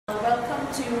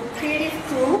to Creative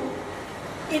Crew.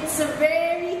 It's a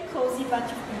very cozy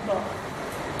bunch of people.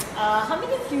 How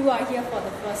many of you are here for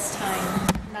the first time?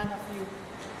 None of you.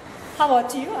 How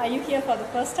about you? Are you here for the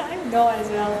first time? No as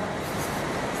well.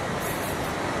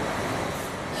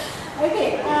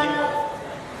 Okay,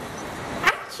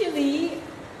 actually,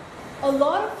 a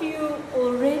lot of you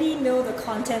already know the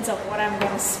contents of what I'm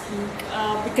going to speak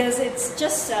because it's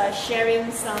just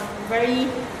sharing some very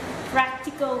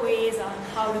practical ways on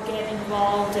how to get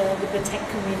involved with the tech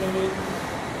community.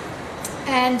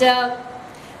 And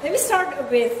let me start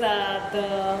with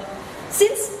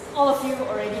since all of you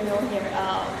already know here,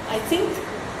 I think,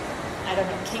 I don't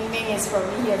know, Kheng is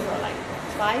probably here for like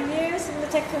 5 years in the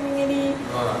tech community.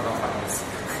 No, not 5 years.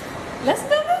 Less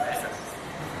than that?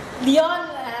 Leon,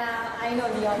 I know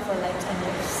Leon for like 10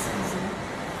 years.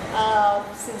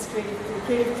 Since Creative Crew.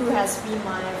 Creative Crew has been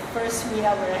my first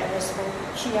meetup where I ever spoke.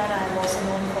 Chiana I've also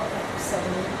known for like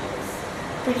 7 years.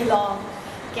 Pretty long.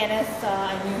 Kenneth,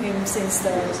 I knew him since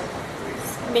the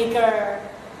Maker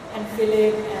and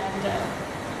Philip. And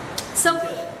so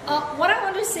what I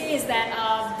want to say is that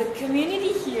the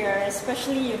community here,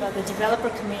 especially the developer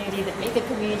community, the maker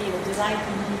community, the design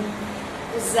community,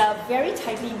 is very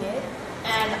tightly knit.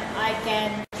 And I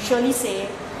can surely say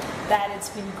that it's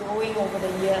been growing over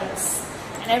the years.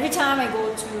 And every time I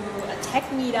go to a tech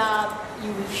meetup,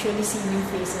 you will surely see new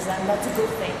faces, and that's a good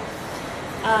thing.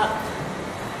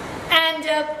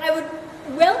 I would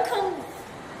welcome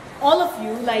all of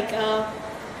you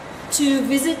to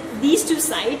visit these two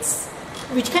sites,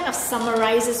 which kind of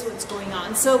summarizes what's going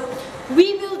on. So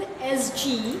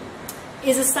WeBuild.SG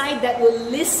is a site that will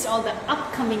list all the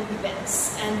upcoming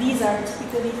events, and these are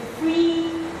typically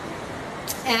free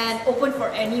and open for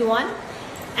anyone.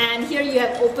 And here you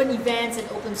have open events and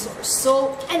open source.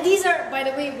 So, and these are, by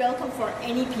the way, welcome for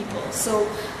any people. So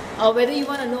whether you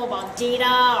want to know about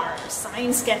data or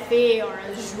Science Cafe or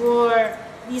Azure,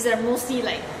 these are mostly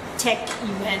like tech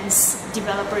events,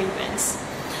 developer events.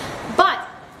 But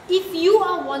if you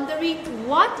are wondering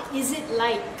what is it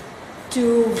like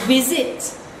to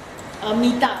visit a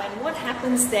meetup and what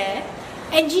happens there,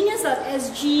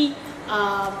 Engineers.SG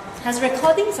has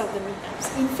recordings of the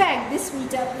meetups. In fact, this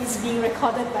meetup is being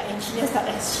recorded by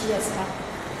Engineers.SG as well.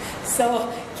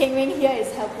 So Kheng here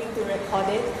is helping to record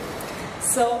it.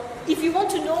 So if you want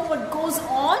to know what goes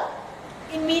on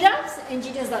in meetups,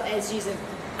 Engineers.SG is a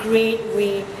great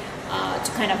way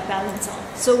to kind of balance on.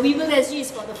 So WeBuild.SG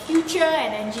is for the future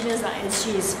and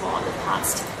Engineers.SG is for the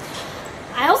past.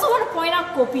 I also want to point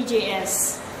out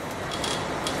Copy.js.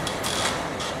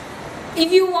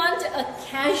 If you want a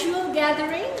casual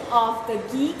gathering of the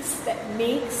geeks that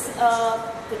makes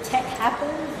the tech happen,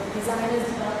 the designers,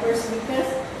 developers, makers,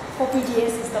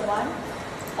 Copy.js is the one.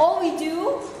 All we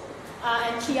do,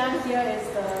 and Chian here is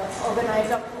the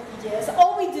organizer of Copy.js,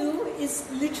 all we do is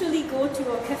literally go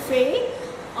to a cafe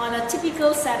on a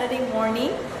typical Saturday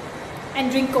morning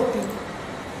and drink coffee.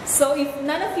 So if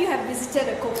none of you have visited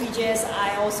a Copy.js,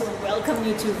 I also welcome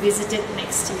you to visit it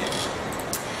next year.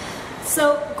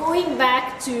 So going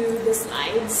back to the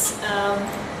slides,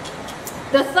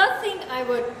 the third thing I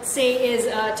would say is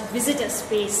to visit a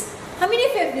space. How many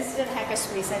of you have visited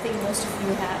Hackerspace? I think most of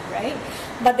you have, right?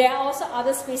 But there are also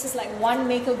other spaces like One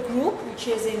Maker Group, which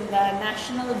is in the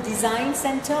National Design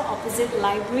Center opposite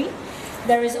library.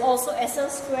 There is also SL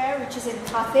Square, which is in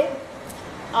Cathay.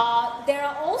 There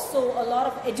are also a lot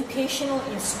of educational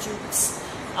institutes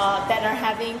that are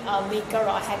having maker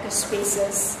or hacker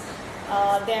spaces.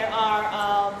 There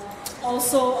are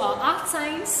also art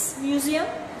science museum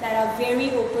that are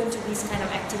very open to these kind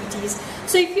of activities.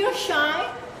 So if you're shy,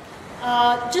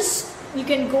 you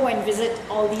can go and visit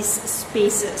all these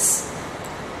spaces.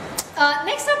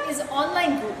 Next up is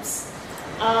online groups.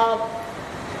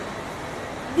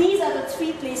 These are the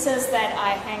three places that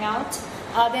I hang out.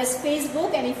 There's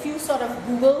Facebook, and if you sort of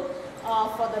Google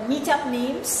for the meetup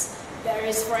names, there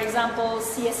is, for example,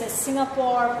 CSS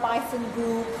Singapore, Python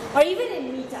Group, or even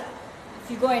in Meetup. If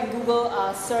you go and Google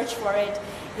search for it,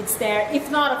 it's there.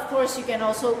 If not, of course, you can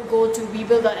also go to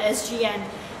WeBuild.SG and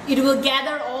it will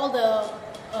gather all the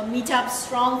meetups,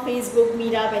 strong Facebook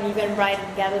meetup and Eventbrite,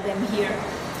 and gather them here.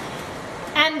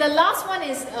 And the last one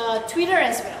is Twitter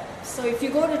as well. So if you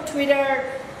go to Twitter,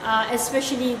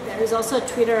 especially there is also a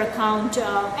Twitter account,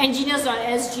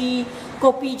 Engineers.SG,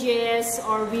 Copy.js,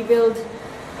 or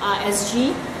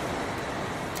WeBuild.SG.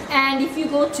 And if you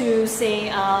go to say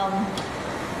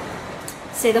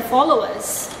the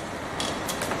followers,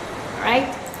 all right?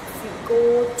 If you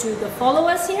go to the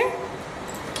followers here,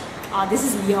 this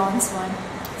is Leon's one.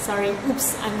 Sorry,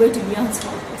 oops, I'm going to Leon's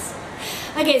followers.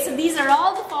 Okay, so these are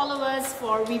all the followers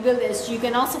for Rebuild.SG. You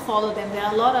can also follow them. There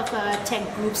are a lot of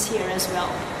tech groups here as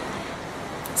well.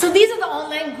 So these are the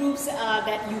online groups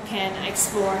that you can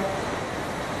explore.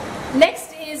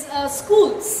 Next is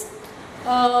schools.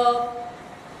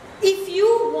 If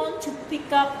you want to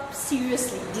pick up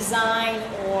seriously design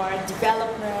or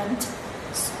development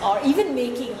or even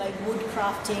making like wood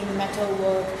crafting, metal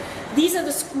work, these are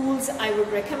the schools I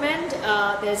would recommend.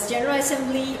 There's General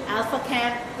Assembly, Alpha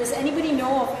Camp. Does anybody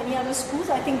know of any other schools?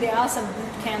 I think there are some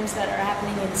boot camps that are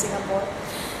happening in Singapore.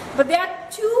 But there are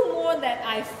two more that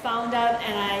I found out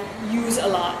and I use a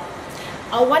lot.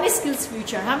 One is Skills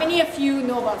Future. How many of you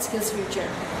know about Skills Future?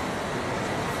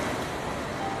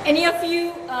 Any of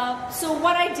you? So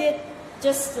what I did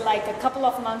just like a couple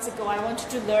of months ago, I wanted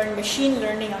to learn machine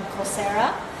learning on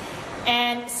Coursera.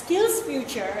 And Skills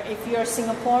Future, if you're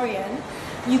Singaporean,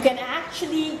 you can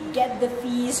actually get the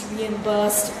fees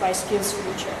reimbursed by Skills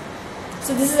Future.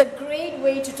 So this is a great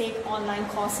way to take online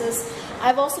courses.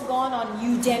 I've also gone on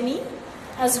Udemy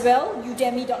as well,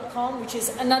 udemy.com, which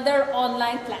is another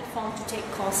online platform to take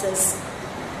courses.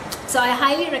 So I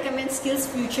highly recommend Skills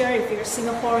Future if you're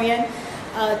Singaporean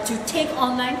to take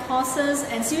online courses.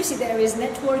 And seriously, there is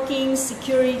networking,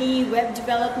 security, web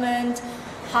development,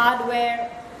 hardware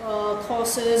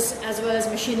courses, as well as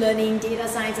machine learning, data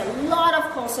science, a lot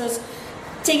of courses.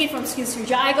 Take it from Skills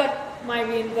Future. I got my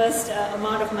reimbursed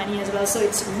amount of money as well, so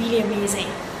it's really amazing.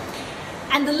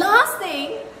 And the last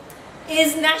thing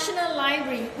is National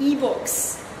Library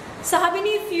ebooks. So how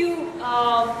many of you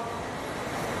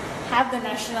have the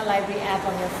National Library app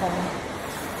on your phone?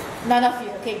 None of you.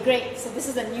 Okay, great. So this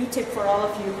is a new tip for all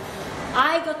of you.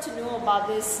 I got to know about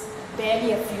this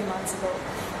barely a few months ago.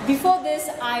 Before this,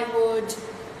 I would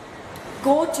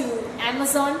go to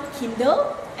Amazon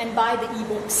Kindle and buy the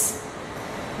ebooks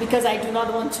because I do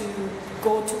not want to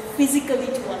go physically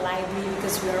to a library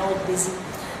because we are all busy.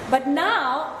 But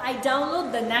now I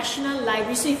download the National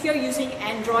Library. So if you're using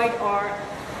Android or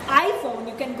iPhone,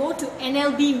 you can go to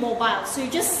NLB Mobile. So you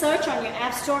just search on your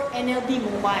App Store NLB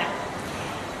Mobile.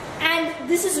 And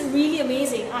this is really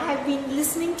amazing. I have been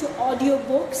listening to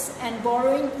audiobooks and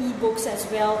borrowing ebooks as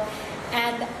well.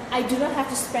 And I do not have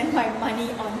to spend my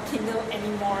money on Kindle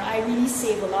anymore. I really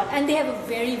save a lot. And they have a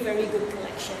very, very good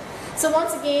collection. So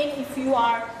once again, if you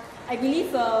are, I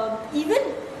believe, even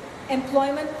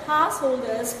employment pass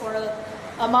holders for a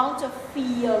amount of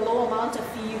fee, a low amount of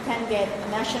fee, you can get a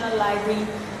National Library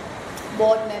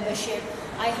board membership.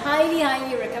 I highly,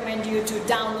 highly recommend you to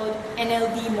download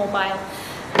NLB Mobile.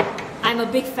 I'm a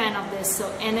big fan of this, so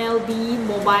NLB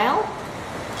Mobile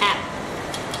app.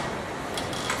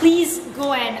 Please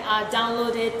go and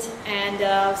download it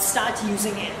and start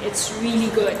using it. It's really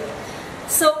good.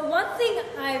 So one thing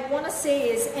I want to say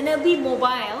is NLB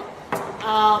Mobile,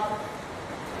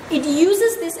 it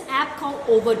uses this app called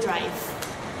Overdrive.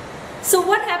 So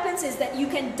what happens is that you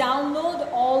can download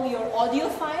all your audio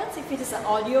files, if it is an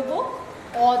audiobook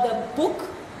or the book,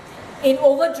 in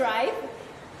Overdrive,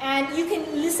 and you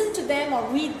can listen to them or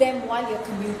read them while you're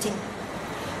commuting.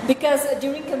 Because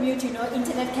during commute, you know,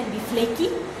 internet can be flaky,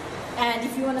 and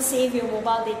if you want to save your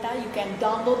mobile data, you can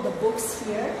download the books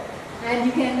here, and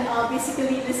you can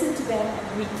basically listen to them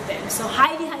and read them. So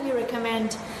highly, highly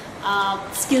recommend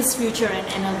Skills Future and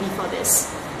NLB for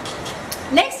this.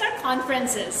 Next are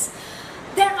conferences.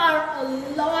 There are a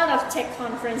lot of tech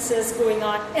conferences going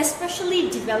on, especially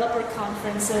developer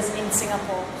conferences in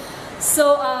Singapore.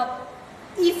 So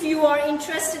if you are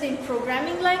interested in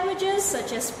programming languages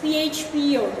such as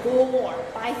PHP or Go or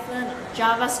Python or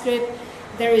JavaScript,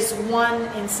 there is one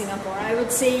in Singapore. I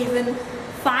would say even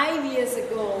 5 years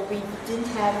ago, we didn't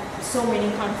have so many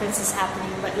conferences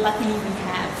happening, but luckily we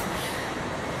have.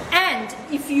 And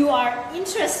if you are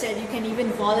interested, you can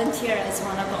even volunteer as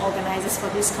one of the organizers for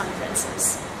these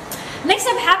conferences. Next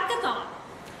up, Hackathon.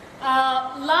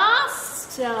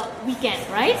 Last weekend,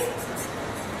 right?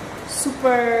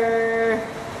 Super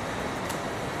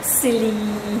silly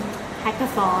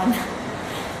hackathon,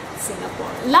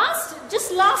 Singapore.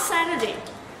 Just last Saturday,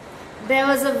 there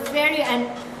was a and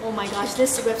oh my gosh,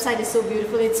 this website is so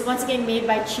beautiful. It's once again made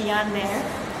by Chian there.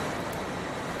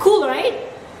 Cool, right?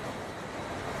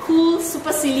 Cool,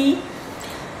 super silly.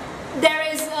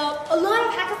 There is a lot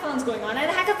of hackathons going on,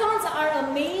 and hackathons are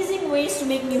amazing ways to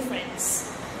make new friends.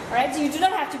 Alright, so you do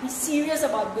not have to be serious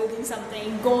about building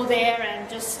something. Go there and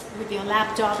just with your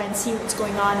laptop and see what's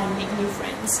going on and make new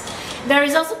friends. There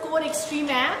is also Code Extreme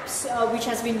Apps, which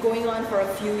has been going on for a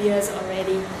few years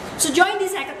already. So join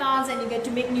these hackathons and you get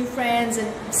to make new friends and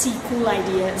see cool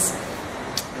ideas.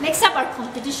 Next up are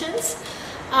competitions.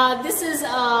 This is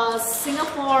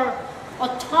Singapore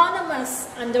autonomous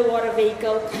underwater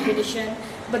vehicle competition,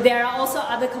 but there are also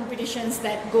other competitions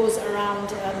that goes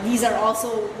around. These are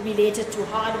also related to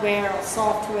hardware or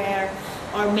software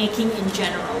or making in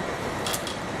general.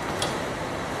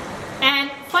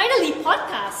 And finally,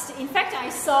 podcast. In fact, I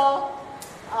saw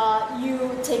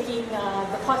you taking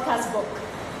the podcast book.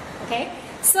 Okay,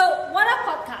 so what are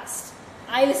podcasts?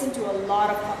 I listen to a lot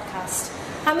of podcasts.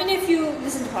 How many of you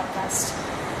listen to podcasts?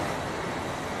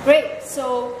 Great.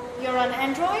 So you're on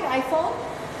Android, iPhone?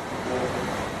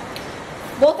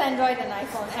 Both Android and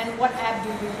iPhone. And what app do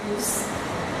you use?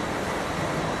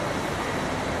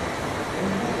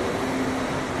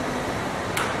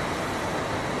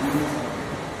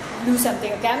 Do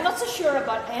something. Okay, I'm not so sure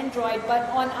about Android, but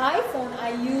on iPhone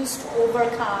I used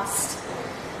Overcast.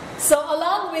 So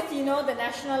along with, you know, the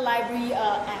National Library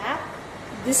app,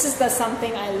 this is the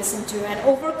something I listen to. And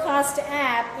Overcast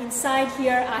app, inside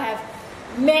here I have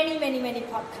many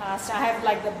podcasts. I have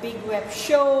like the Big Web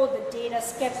Show, the Data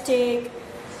Skeptic,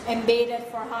 Embedded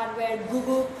for Hardware,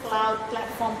 Google Cloud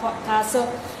Platform podcast, so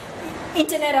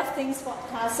Internet of Things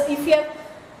podcast. So if you have,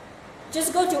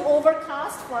 just go to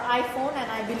Overcast for iPhone,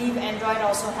 and I believe Android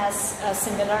also has a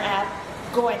similar app.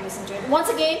 Go and listen to it. Once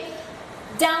again,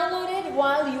 download it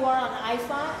while you are on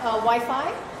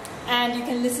Wi-Fi, and you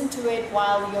can listen to it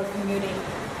while you're commuting.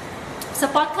 So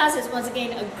podcast is once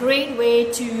again a great way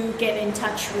to get in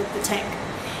touch with the tech.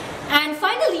 And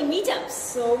finally, meetups.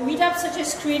 So meetups such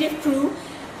as Creative Crew,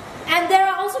 and there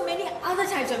are also many other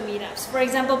types of meetups. For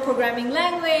example, programming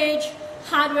language,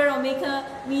 hardware or maker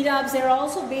meetups. They're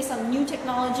also based on new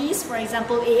technologies, for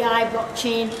example, AI,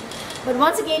 blockchain. But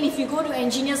once again, if you go to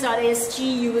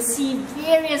Engineers.SG, you will see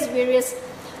various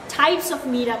types of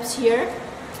meetups here.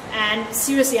 And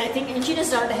seriously, I think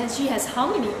Engineers.SG has how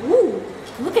many? Ooh,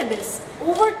 look at this.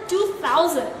 Over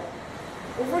 2,000.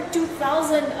 Over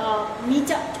 2,000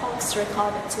 meetup talks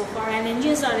recorded so far. And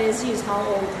Engineers.SG is how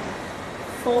old?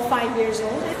 4 or 5 years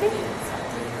old, I think.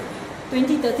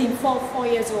 2013, 4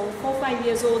 years old, 4 or 5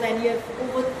 years old, and you have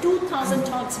over 2,000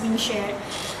 talks being shared.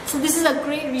 So this is a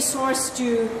great resource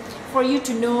for you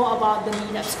to know about the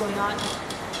meetups going on.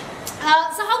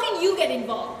 So how can you get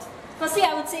involved? Firstly,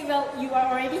 I would say, well, you are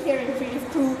already here in Creative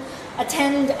Crew,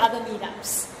 attend other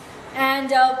meetups.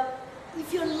 And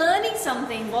if you're learning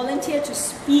something, volunteer to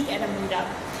speak at a meetup.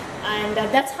 And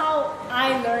that's how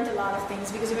I learned a lot of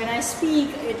things, because when I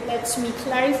speak, it lets me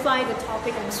clarify the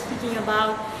topic I'm speaking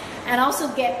about and also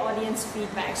get audience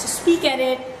feedback. So speak at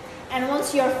it, and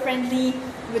once you're friendly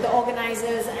with the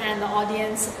organizers and the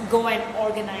audience, go and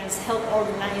help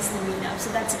organize the meetup.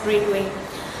 So that's a great way.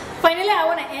 Finally, I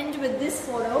want to end with this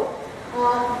photo.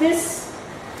 This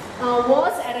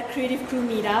was at a Creative Crew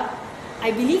meetup.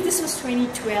 I believe this was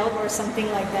 2012 or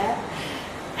something like that.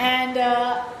 And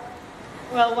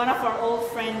well, one of our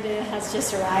old friends has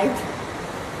just arrived.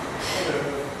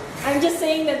 I'm just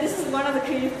saying that this is one of the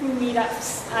Creative Crew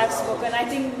meetups I've spoken. I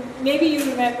think maybe you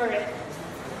remember it.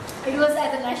 It was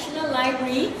at the National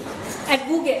Library at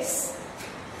Bugis.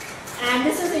 And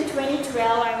this was in 2012.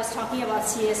 I was talking about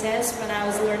CSS when I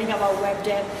was learning about web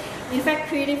dev. In fact,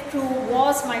 Creative Crew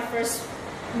was my first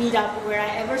meetup where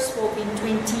I ever spoke in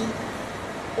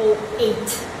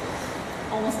 2008.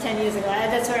 Almost 10 years ago.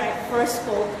 That's where I first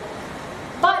spoke.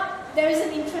 But there is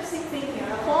an interesting thing here.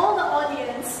 Of all the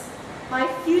audience, my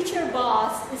future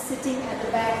boss is sitting at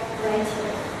the back right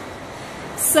here.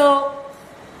 So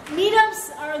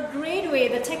meetups are a great way,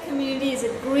 the tech community is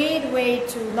a great way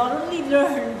to not only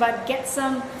learn but get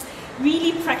some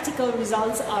really practical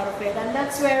results out of it. And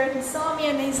that's where he saw me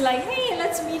and he's like, hey,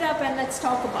 let's meet up and let's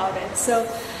talk about it. So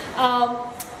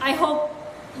I hope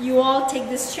you all take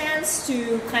this chance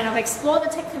to kind of explore the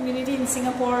tech community in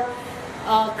Singapore,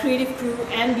 Creative Crew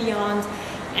and beyond,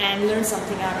 and learn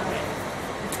something out of it.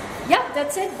 Yeah,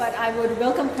 that's it, but I would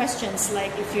welcome questions,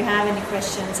 like if you have any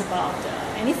questions about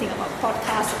anything about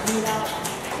podcasts or meetup.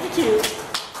 Thank you.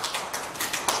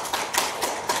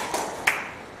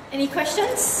 Any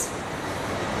questions?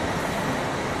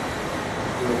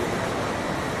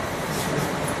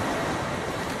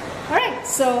 All right,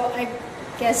 so I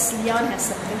guess Leon has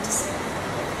something to say.